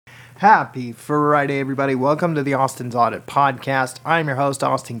Happy Friday, everybody. Welcome to the Austin's Audit Podcast. I'm your host,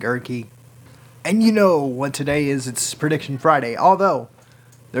 Austin Gerke. And you know what today is. It's Prediction Friday, although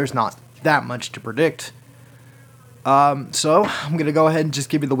there's not that much to predict. So I'm going to go ahead and just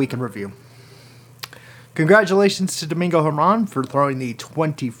give you the weekend review. Congratulations to Dominngo German for throwing the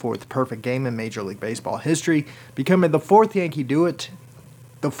 24th perfect game in Major League Baseball history, becoming the fourth Yankee to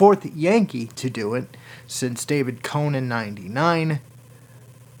do it since David Cone in 99.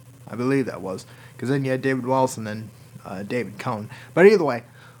 I believe that was, because then you had David Wells and then David Cone. But either way,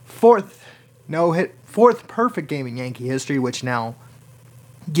 fourth perfect game in Yankee history, which now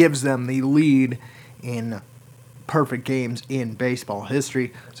gives them the lead in perfect games in baseball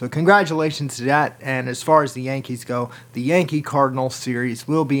history. So congratulations to that. And as far as the Yankees go, the Yankee-Cardinals series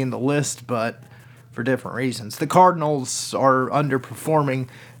will be in the list, but for different reasons. The Cardinals are underperforming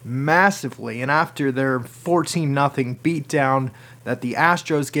massively, and after their 14-0 beatdown that the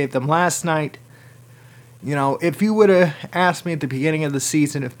Astros gave them last night, you know, if you would have asked me at the beginning of the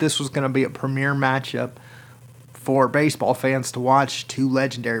season if this was going to be a premier matchup for baseball fans to watch two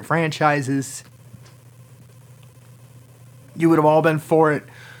legendary franchises, you would have all been for it.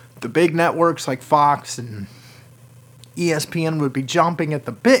 The big networks like Fox and ESPN would be jumping at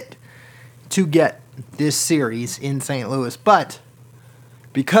the bit to get this series in St. Louis, but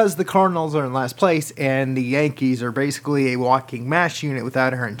because the Cardinals are in last place and the Yankees are basically a walking mash unit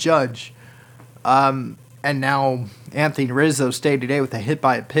without Aaron Judge, and now Anthony Rizzo stayed today with a hit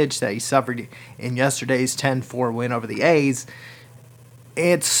by a pitch that he suffered in yesterday's 10-4 win over the A's,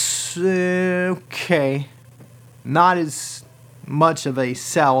 it's okay. Not as much of a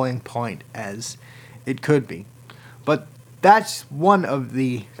selling point as it could be. But that's one of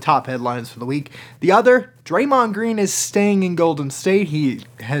the top headlines for the week. The other, Draymond Green is staying in Golden State. He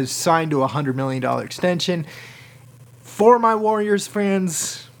has signed to a $100 million extension. For my Warriors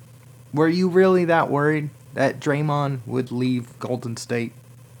fans, were you really that worried that Draymond would leave Golden State?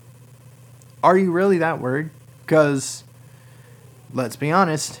 Are you really that worried? Because, let's be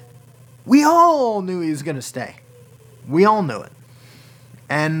honest, we all knew he was going to stay. We all knew it.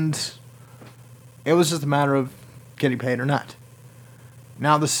 And it was just a matter of getting paid or not.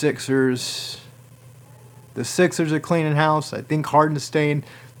 Now the Sixers are cleaning house. I think Harden's staying.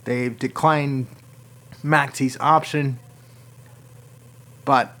 They've declined Maxi's option.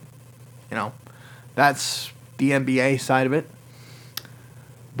 But, you know, that's the NBA side of it.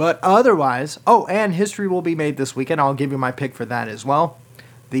 But otherwise, and history will be made this weekend. I'll give you my pick for that as well.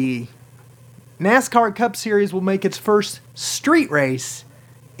 The NASCAR Cup Series will make its first street race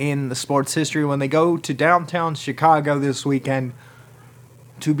in the sport's history when they go to downtown Chicago this weekend.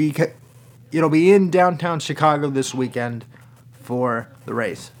 It'll be in downtown Chicago this weekend for the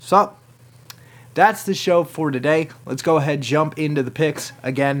race. So, that's the show for today. Let's go ahead and jump into the picks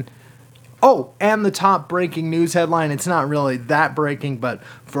again. And the top breaking news headline. It's not really that breaking, but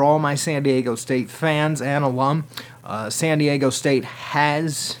for all my San Diego State fans and alum, San Diego State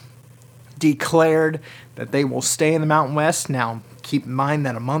has declared that they will stay in the Mountain West. Now, keep in mind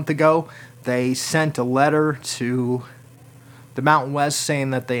that a month ago, they sent a letter to the Mountain West saying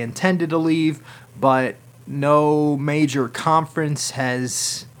that they intended to leave, but no major conference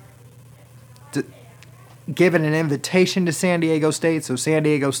has given an invitation to San Diego State, so San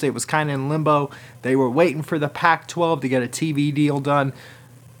Diego State was kind of in limbo. They were waiting for the Pac-12 to get a TV deal done,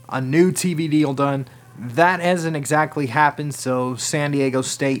 a new TV deal done. That hasn't exactly happened, so San Diego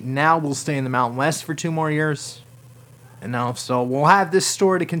State now will stay in the Mountain West for 2 more years. And now, so we'll have this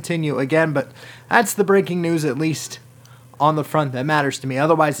story to continue again, but that's the breaking news, at least on the front, that matters to me.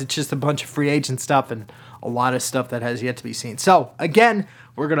 Otherwise, it's just a bunch of free agent stuff and a lot of stuff that has yet to be seen. So, again,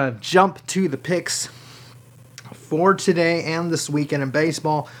 we're going to jump to the picks for today and this weekend in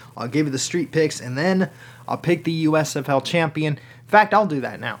baseball. I'll give you the street picks, and then I'll pick the USFL champion. In fact, I'll do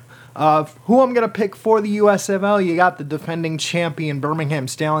that now. Who I'm going to pick for the USFL, you got the defending champion Birmingham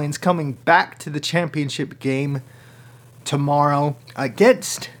Stallions coming back to the championship game tomorrow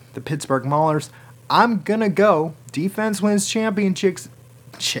against the Pittsburgh Maulers. I'm going to go defense wins championships.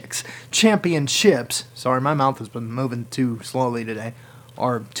 Sorry, my mouth has been moving too slowly today,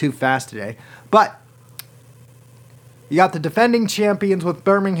 or too fast today. But you got the defending champions with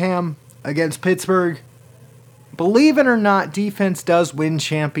Birmingham against Pittsburgh. Believe it or not, defense does win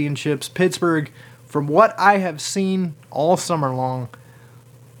championships. Pittsburgh, from what I have seen all summer long,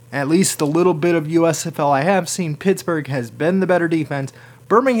 at least the little bit of USFL I have seen, Pittsburgh has been the better defense.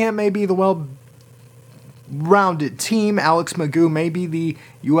 Birmingham may be the well-rounded team. Alex Magoo may be the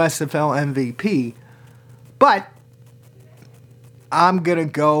USFL MVP. But I'm going to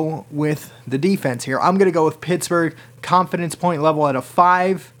go with the defense here. I'm going to go with Pittsburgh. Confidence point level at a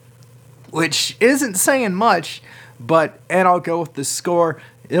 5. which isn't saying much, and I'll go with the score.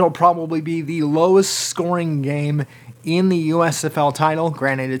 It'll probably be the lowest scoring game in the USFL title.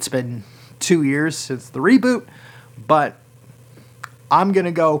 Granted, it's been 2 years since the reboot, but I'm going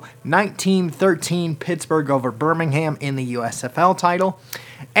to go 19-13 Pittsburgh over Birmingham in the USFL title.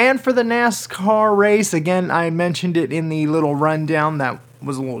 And for the NASCAR race, again, I mentioned it in the little rundown that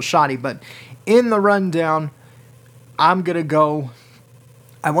was a little shoddy, but in the rundown, I'm going to go.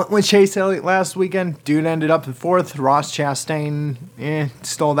 I went with Chase Elliott last weekend. Dude ended up in 4th. Ross Chastain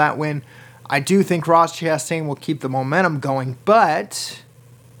stole that win. I do think Ross Chastain will keep the momentum going,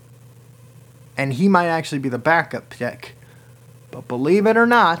 and he might actually be the backup pick. But believe it or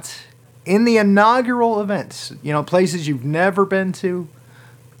not, in the inaugural events, places you've never been to,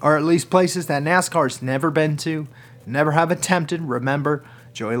 or at least places that NASCAR's never been to, never have attempted. Remember,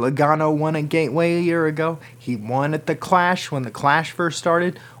 Joey Logano won at Gateway a year ago. He won at the Clash when the Clash first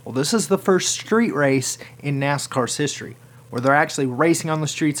started. Well, this is the first street race in NASCAR's history where they're actually racing on the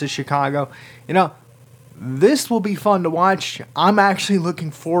streets of Chicago. This will be fun to watch. I'm actually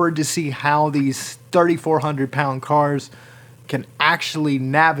looking forward to see how these 3,400-pound cars can actually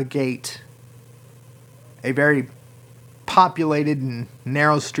navigate a very populated and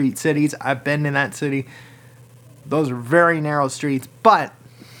narrow street cities. I've been in that city. Those are very narrow streets, but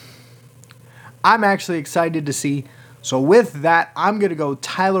I'm actually excited to see. So with that, I'm going to go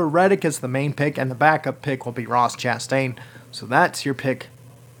Tyler Reddick as the main pick, and the backup pick will be Ross Chastain. So that's your pick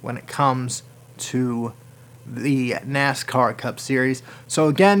when it comes to the NASCAR Cup Series. So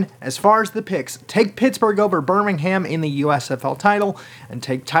again, as far as the picks, take Pittsburgh over Birmingham in the USFL title, and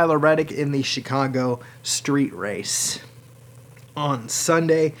take Tyler Reddick in the Chicago street race on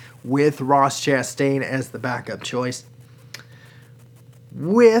Sunday with Ross Chastain as the backup choice.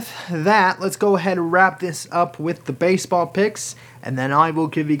 With that, let's go ahead and wrap this up with the baseball picks, and then I will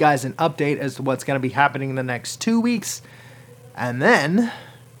give you guys an update as to what's going to be happening in the next 2 weeks, and then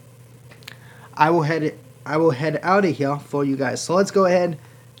I will head out of here for you guys. So let's go ahead,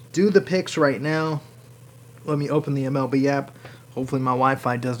 do the picks right now. Let me open the MLB app. Hopefully my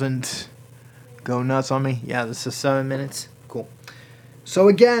Wi-Fi doesn't go nuts on me. Yeah, this is 7 minutes. Cool. So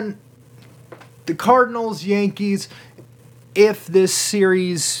again, the Cardinals, Yankees, if this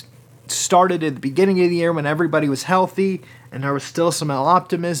series started at the beginning of the year when everybody was healthy and there was still some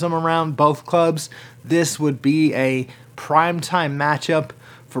optimism around both clubs, this would be a primetime matchup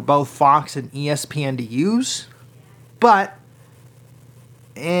for both Fox and ESPN to use. But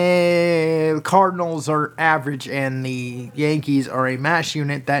the Cardinals are average and the Yankees are a mash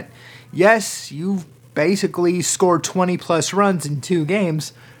unit that, yes, you've basically scored 20-plus runs in 2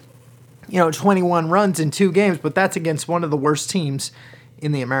 games. 21 runs in 2 games, but that's against one of the worst teams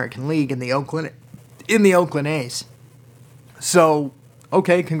in the American League, in the Oakland A's. So,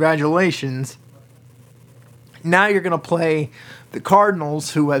 okay, congratulations. Now you're going to play the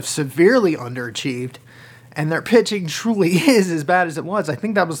Cardinals, who have severely underachieved, and their pitching truly is as bad as it was. I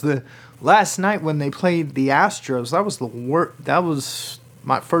think that was the last night when they played the Astros. That was the worst. That was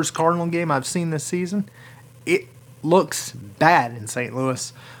my first Cardinal game I've seen this season. It looks bad in St.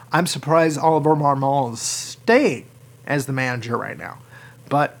 Louis. I'm surprised Oliver Marmol is staying as the manager right now.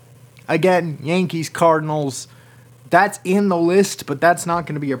 But, again, Yankees, Cardinals, that's in the list, but that's not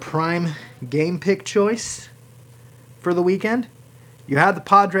going to be a prime game pick choice for the weekend. You have the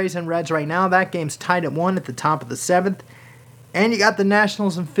Padres and Reds right now. That game's tied at 1 at the top of the 7th. And you got the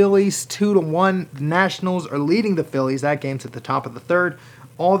Nationals and Phillies 2-1. The Nationals are leading the Phillies. That game's at the top of the 3rd.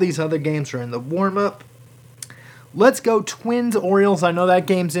 All these other games are in the warm-up. Let's go Twins-Orioles. I know that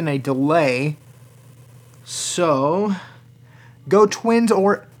game's in a delay. So, go Twins,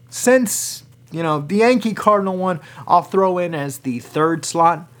 or since, the Yankee-Cardinal one, I'll throw in as the 3rd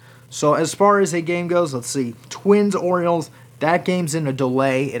slot. So, as far as a game goes, let's see. Twins-Orioles, that game's in a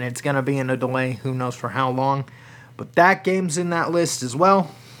delay, and it's going to be in a delay. Who knows for how long. But that game's in that list as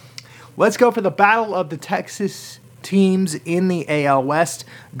well. Let's go for the Battle of the Texas teams in the AL West.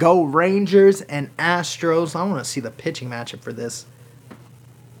 Go Rangers and Astros. I want to see the pitching matchup for this.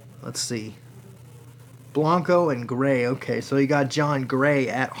 Let's see. Blanco and Gray. Okay, so you got John Gray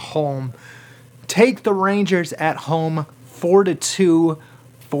at home. Take the Rangers at home, 4-2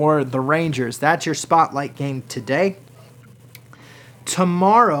 for the Rangers. That's your spotlight game today.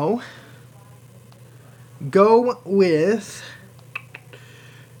 Tomorrow, go with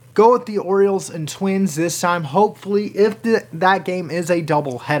the Orioles and Twins this time. Hopefully, if that game is a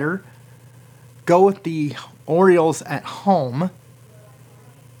doubleheader, go with the Orioles at home,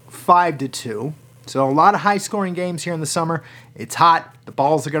 5-2. So a lot of high-scoring games here in the summer. It's hot. The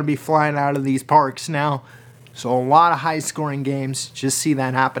balls are going to be flying out of these parks now. So a lot of high-scoring games. Just see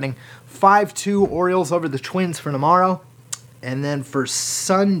that happening. 5-2 Orioles over the Twins for tomorrow. And then for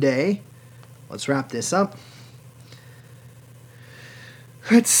Sunday, let's wrap this up.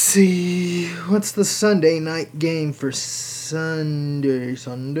 Let's see. What's the Sunday night game for Sunday?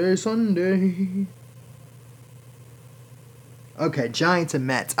 Okay, Giants and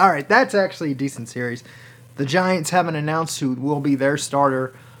Mets. All right, that's actually a decent series. The Giants haven't announced who will be their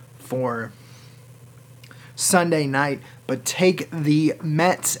starter for Sunday night, but take the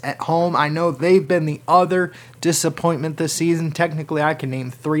Mets at home. I know they've been the other disappointment this season. Technically, I can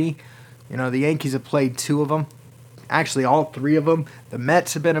name 3. The Yankees have played 2 of them. Actually, all 3 of them. The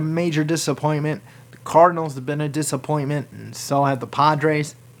Mets have been a major disappointment. The Cardinals have been a disappointment, and so have the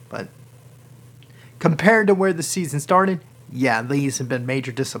Padres. But compared to where the season started, yeah, these have been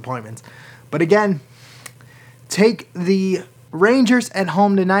major disappointments. But again, take the Rangers at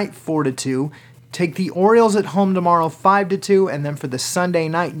home tonight, 4-2. Take the Orioles at home tomorrow, 5-2. And then for the Sunday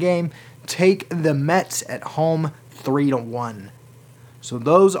night game, take the Mets at home, 3-1. So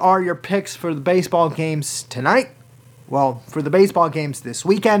those are your picks for the baseball games tonight. Well, for the baseball games this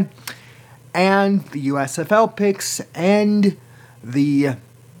weekend. And the USFL picks and the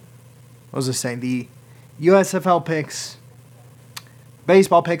USFL picks,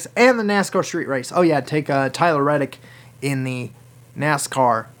 baseball picks, and the NASCAR street race. Oh yeah, take Tyler Reddick in the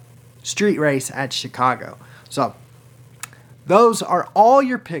NASCAR street race at Chicago. So, those are all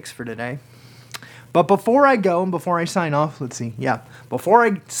your picks for today. But before I go and before I sign off, before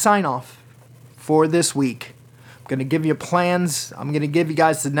I sign off for this week, I'm going to give you plans. I'm going to give you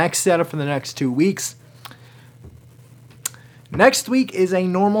guys the next setup for the next 2 weeks. Next week is a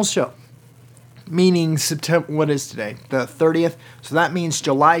normal show, meaning September, what is today? The 30th. So that means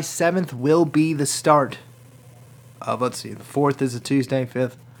July 7th will be the start of, the 4th is a Tuesday,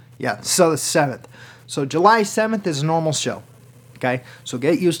 5th. Yeah, so the 7th. So July 7th is a normal show. Okay, so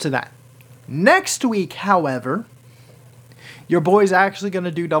get used to that. Next week, however, your boy's actually going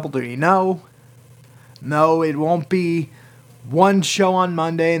to do double duty. No, it won't be one show on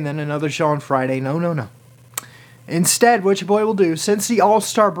Monday and then another show on Friday. No. Instead, what your boy will do, since the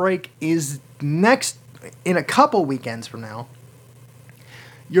All-Star break is next in a couple weekends from now,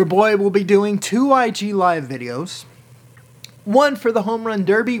 your boy will be doing 2 IG Live videos. One for the Home Run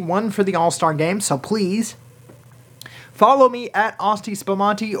Derby, one for the All-Star Game. So please follow me at Austin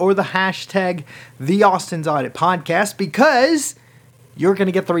Spamanti or the hashtag The Austin's Audit Podcast, because you're going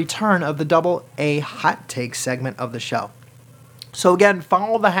to get the return of the Double A Hot Take segment of the show. So again,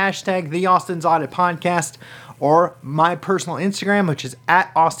 follow the hashtag The Austin's Audit Podcast or my personal Instagram, which is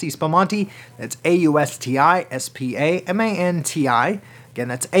at Austin Spamanti. That's AUSTISPAMANTI. Again,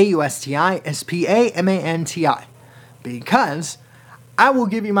 that's AUSTISPAMANTI. Because I will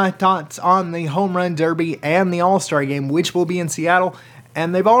give you my thoughts on the Home Run Derby and the All-Star Game, which will be in Seattle.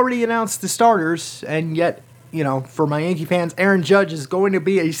 And they've already announced the starters, and yet, for my Yankee fans, Aaron Judge is going to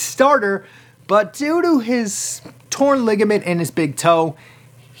be a starter, but due to his torn ligament in his big toe,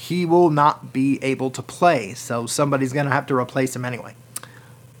 he will not be able to play. So somebody's going to have to replace him anyway.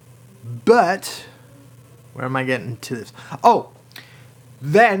 But, where am I getting to this? Oh,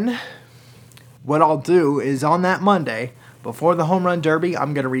 then what I'll do is on that Monday, before the Home Run Derby,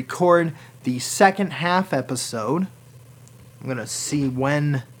 I'm going to record the second half episode. I'm going to see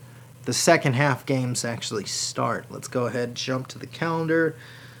when the second half games actually start. Let's go ahead and jump to the calendar.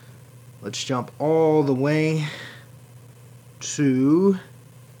 Let's jump all the way to,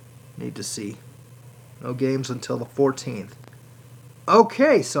 need to see, no games until the 14th.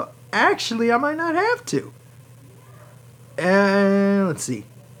 Okay, so actually I might not have to. And let's see.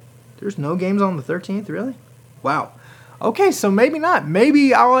 There's no games on the 13th, really? Wow. Okay, so maybe not.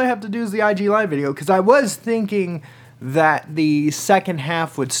 Maybe all I have to do is the IG Live video, because I was thinking that the second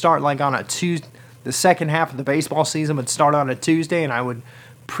half would start like on a Tuesday. The second half of the baseball season would start on a Tuesday, and I would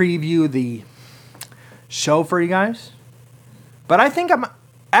preview the show for you guys. But I think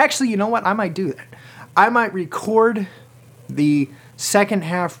actually, you know what? I might do that. I might record the second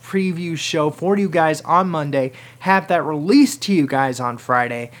half preview show for you guys on Monday, have that released to you guys on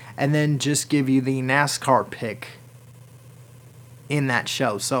Friday, and then just give you the NASCAR pick in that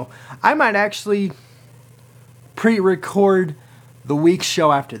show. So I might actually pre-record the week's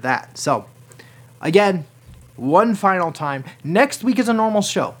show after that. So again, one final time, next week is a normal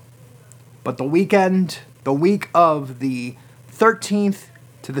show, but the week of the 13th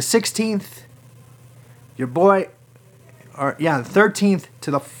to the 16th, your boy, the 13th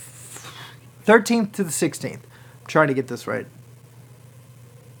to the 16th. I'm trying to get this right.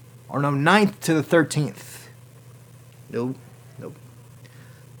 Or no, 9th to the 13th. Nope.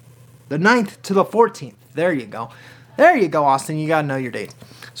 The 9th to the 14th. There you go. There you go, Austin. You got to know your dates.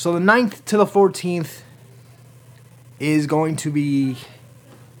 So the 9th to the 14th is going to be...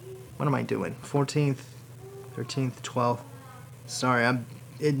 What am I doing? 14th, 13th, 12th. Sorry,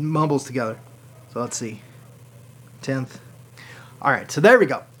 it mumbles together. So let's see. 10th. All right, so there we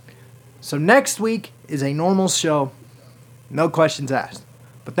go. So next week is a normal show. No questions asked.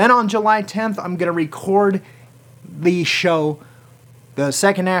 But then on July 10th, I'm going to record the show, the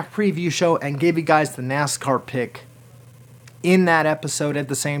second half preview show, and give you guys the NASCAR pick in that episode at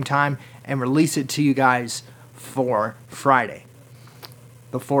the same time and release it to you guys for Friday,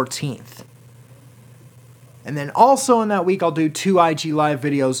 the 14th. And then also in that week, I'll do 2 IG Live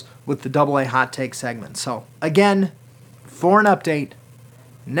videos with the AA Hot Take segment. So again, for an update,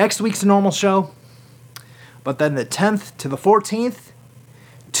 next week's a normal show, but then the 10th to the 14th,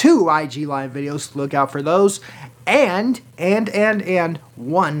 2 IG Live videos, look out for those, and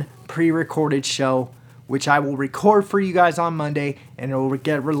 1 pre-recorded show, which I will record for you guys on Monday, and it will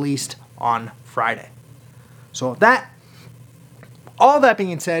get released on Friday. So with that, all that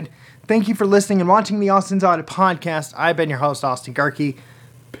being said, thank you for listening and watching the Austin's Audit Podcast. I've been your host, Austin Gerke.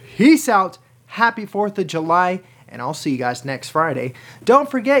 Peace out. Happy 4th of July, and I'll see you guys next Friday.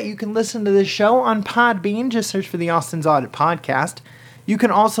 Don't forget, you can listen to this show on Podbean. Just search for the Austin's Audit Podcast. You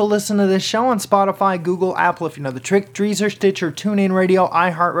can also listen to this show on Spotify, Google, Apple, if you know the trick, Deezer, Stitcher, TuneIn Radio,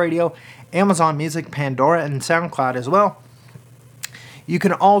 iHeartRadio, Amazon Music, Pandora, and SoundCloud as well. You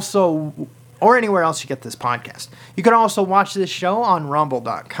can also, or anywhere else you get this podcast. You can also watch this show on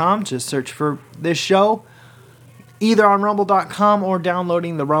Rumble.com. Just search for this show either on Rumble.com or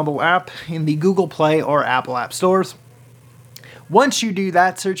downloading the Rumble app in the Google Play or Apple App Stores. Once you do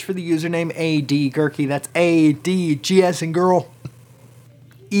that, search for the username ADGerke. That's ADGS and girl.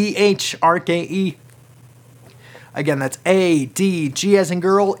 EHRKE. Again, that's ADG as in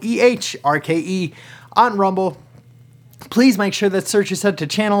girl, EHRKE on Rumble. Please make sure that search is set to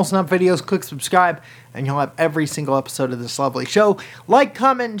channels, not videos. Click subscribe, and you'll have every single episode of this lovely show. Like,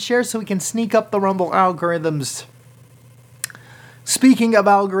 comment, and share so we can sneak up the Rumble algorithms. Speaking of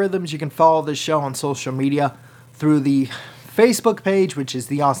algorithms, you can follow this show on social media through the Facebook page, which is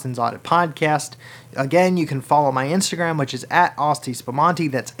the Austin's Audit Podcast. Again, you can follow my Instagram, which is at Austi Spamanti.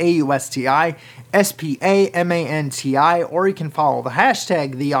 That's AUSTI SPAMANTI. Or you can follow the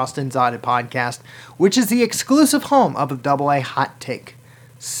hashtag the Austin's Audit Podcast, which is the exclusive home of the AA Hot Take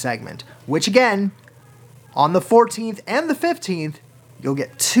segment. Which again, on the 14th and the 15th, you'll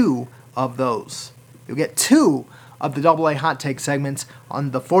get 2 of those. You'll get 2 of the AA Hot Take segments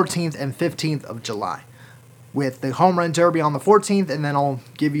on the 14th and 15th of July, with the Home Run Derby on the 14th, and then I'll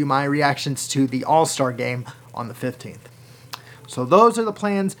give you my reactions to the All-Star Game on the 15th. So those are the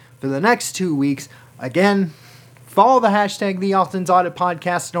plans for the next 2 weeks. Again, follow the hashtag the Austin's Audit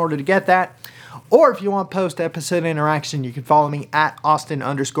Podcast in order to get that. Or if you want post-episode interaction, you can follow me at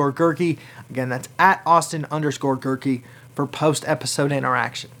Austin_Gerke. Again, that's at Austin_Gerke for post-episode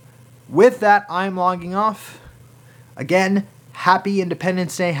interaction. With that, I'm logging off. Again, happy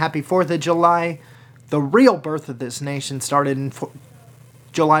Independence Day, happy 4th of July. The real birth of this nation started in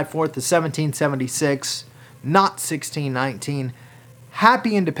July 4th of 1776, not 1619.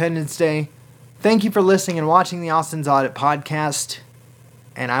 Happy Independence Day. Thank you for listening and watching the Austin's Audit Podcast,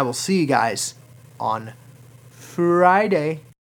 and I will see you guys on Friday.